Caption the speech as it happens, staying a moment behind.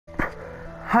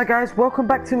Hi guys, welcome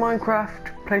back to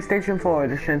Minecraft PlayStation 4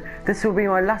 edition. This will be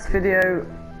my last video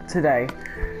today.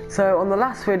 So on the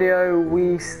last video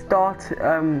we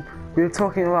were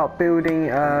talking about building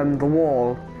the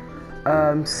wall.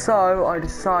 So I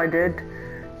decided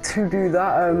to do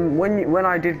that. When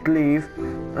I did leave,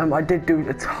 I did do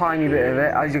a tiny bit of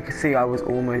it. As you can see, I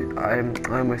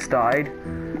almost died.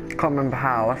 Can't remember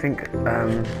how. I think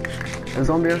a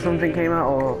zombie or something came out,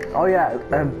 or oh yeah,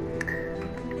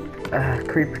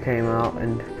 creeper came out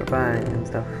and bang and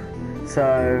stuff.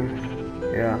 So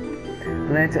yeah,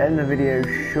 and I had to end the video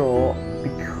short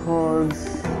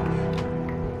because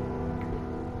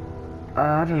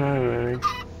I don't know really.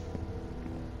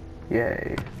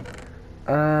 Yay.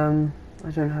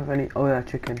 I don't have any. Oh yeah,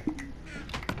 chicken.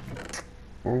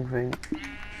 Wrong thing.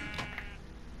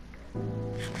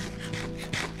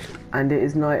 And it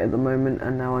is night at the moment,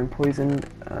 and now I'm poisoned.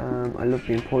 I love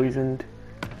being poisoned.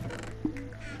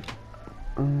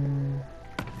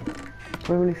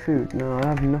 Do I have any food? No, I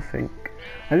have nothing.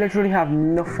 I literally have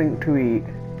nothing to eat.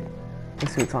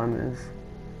 Let's see what time it is.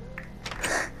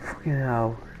 Fucking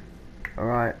hell.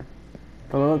 Alright.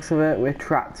 By the looks of it, we're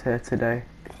trapped here today.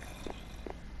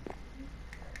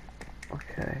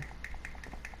 Okay.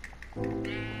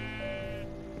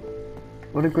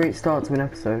 What a great start to an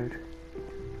episode.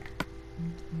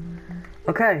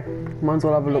 Okay, might as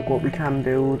well have a look what we can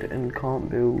build and can't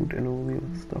build and all the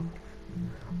other stuff.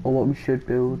 Or what we should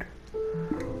build.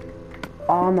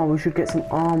 Armor, we should get some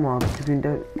armor because we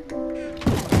don't.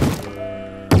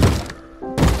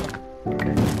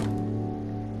 Okay.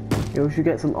 Yeah, we should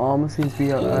get some armor since we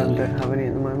don't have any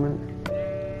at the moment.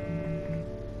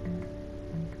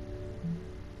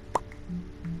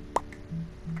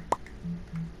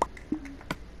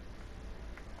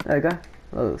 There we go.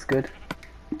 That looks good.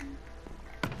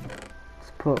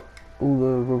 Let's put all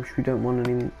the rubbish we don't want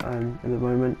any at the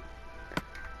moment.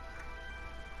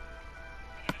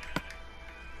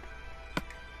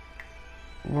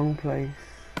 Wrong place.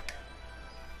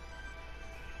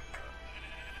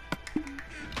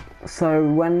 So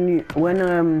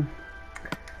when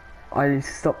I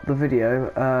stopped the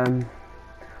video,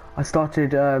 I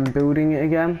started building it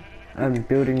again,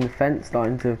 building the fence,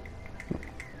 starting to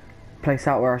place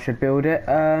out where I should build it,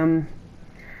 and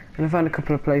I found a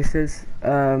couple of places,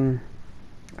 and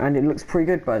it looks pretty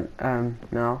good but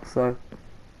now, so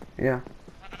yeah.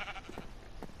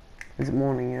 Is it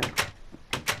morning yet?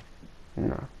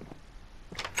 No.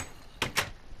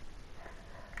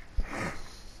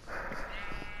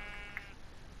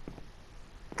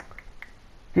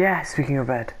 Yeah, speaking of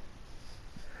bed.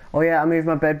 Oh yeah, I moved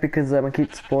my bed because I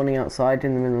keep spawning outside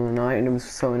in the middle of the night and it was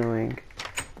so annoying.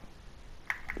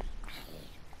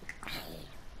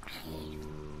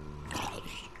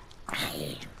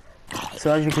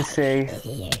 So as you can see...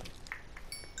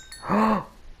 Oh,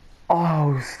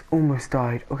 I almost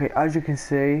died. Okay, as you can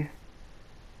see...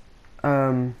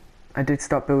 I did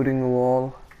start building the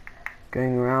wall,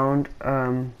 going around,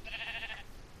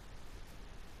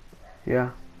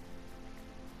 yeah.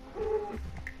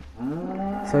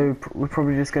 So we're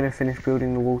probably just going to finish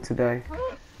building the wall today.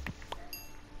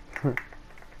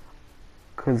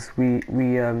 Because we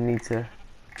need to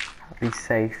be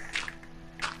safe,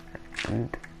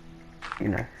 and, you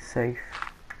know, safe.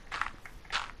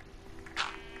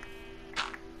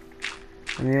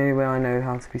 And the only way I know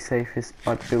how to be safe is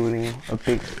by building a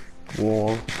big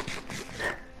wall.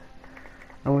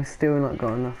 And we're still not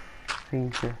got enough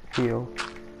thing to heal.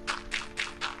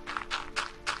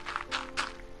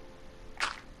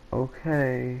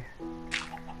 Okay.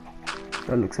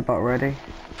 That looks about ready.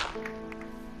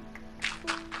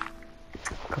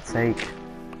 God's sake.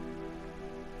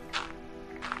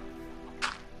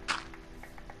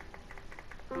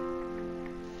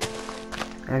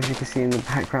 As you can see in the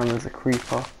background there's a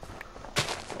creeper.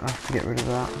 I have to get rid of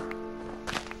that.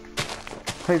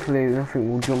 Hopefully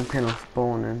nothing will jump in or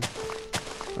spawn in.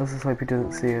 Let's just hope he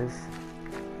doesn't see us.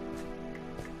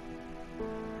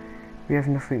 We have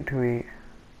nothing to eat.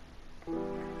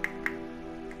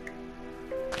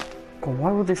 God,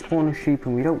 why would they spawn a sheep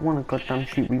and we don't want a goddamn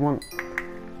sheep, we want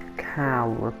a cow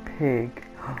or a pig.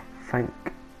 Thank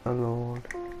the Lord.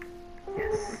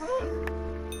 Yes.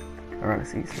 Alright,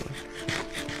 let's eat some.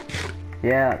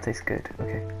 Yeah, that tastes good.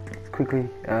 Okay, let's quickly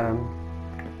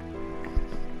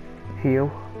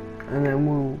heal, and then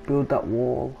we'll build that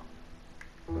wall.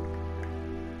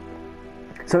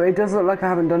 So it does look like I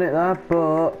haven't done it there,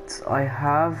 but I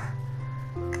have.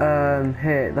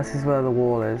 Here, this is where the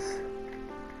wall is.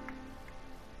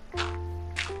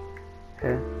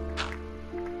 Here.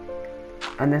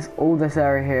 And all this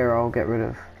area here I'll get rid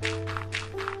of.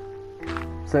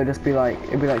 So it'd be like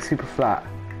super flat.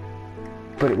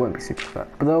 but it won't be super flat.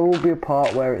 But there will be a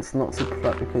part where it's not super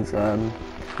flat because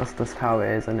that's just how it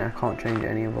is, and I can't change it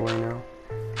any other way now.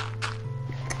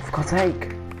 For God's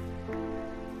sake!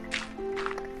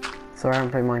 Sorry, I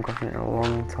haven't played Minecraft in a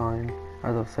long time,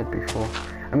 as I've said before.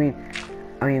 I mean,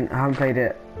 I haven't played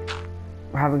it.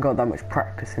 I haven't got that much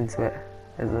practice into it,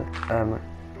 as a,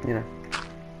 you know,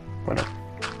 whatever.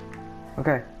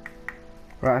 Okay,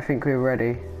 right. I think we're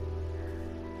ready.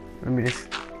 Let me just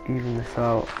even this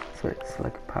out so it's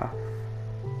like a path.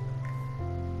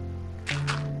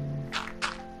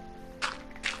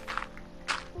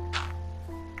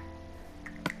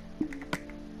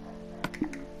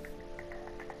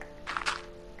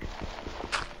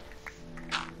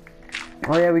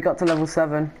 Oh yeah, we got to level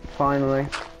 7, finally.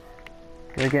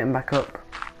 We're getting back up.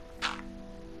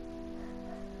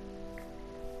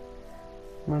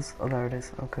 Oh, there it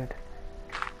is. Oh, good.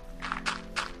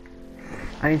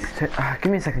 I need to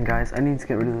give me a second, guys. I need to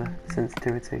get rid of the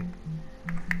sensitivity.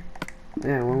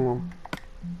 Yeah, wrong.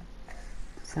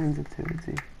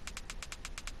 Sensitivity.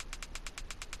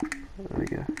 There we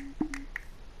go.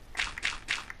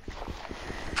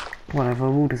 Whatever,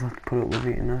 we'll just have to put up with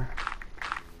it, you know.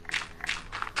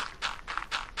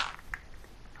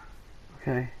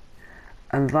 Okay,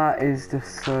 and that is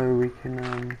just so we can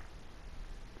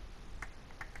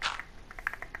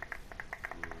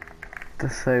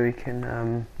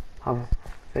have a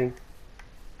thing.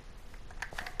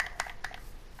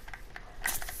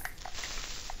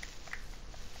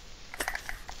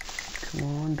 Come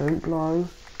on, don't blow.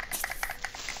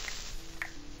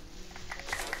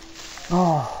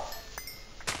 Oh,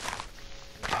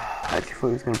 I actually thought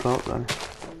it was going to blow up then.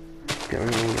 Get rid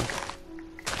of all this.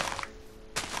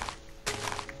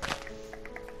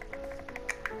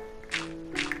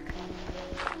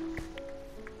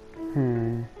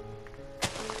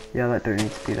 Yeah, that don't need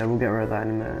to be there. We'll get rid of that in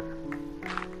a minute.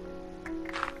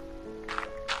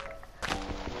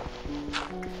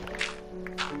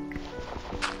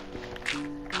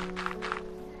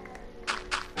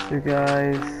 So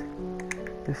guys,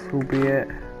 this will be it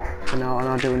for now, and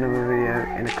I'll do another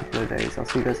video in a couple of days. I'll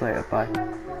see you guys later. Bye.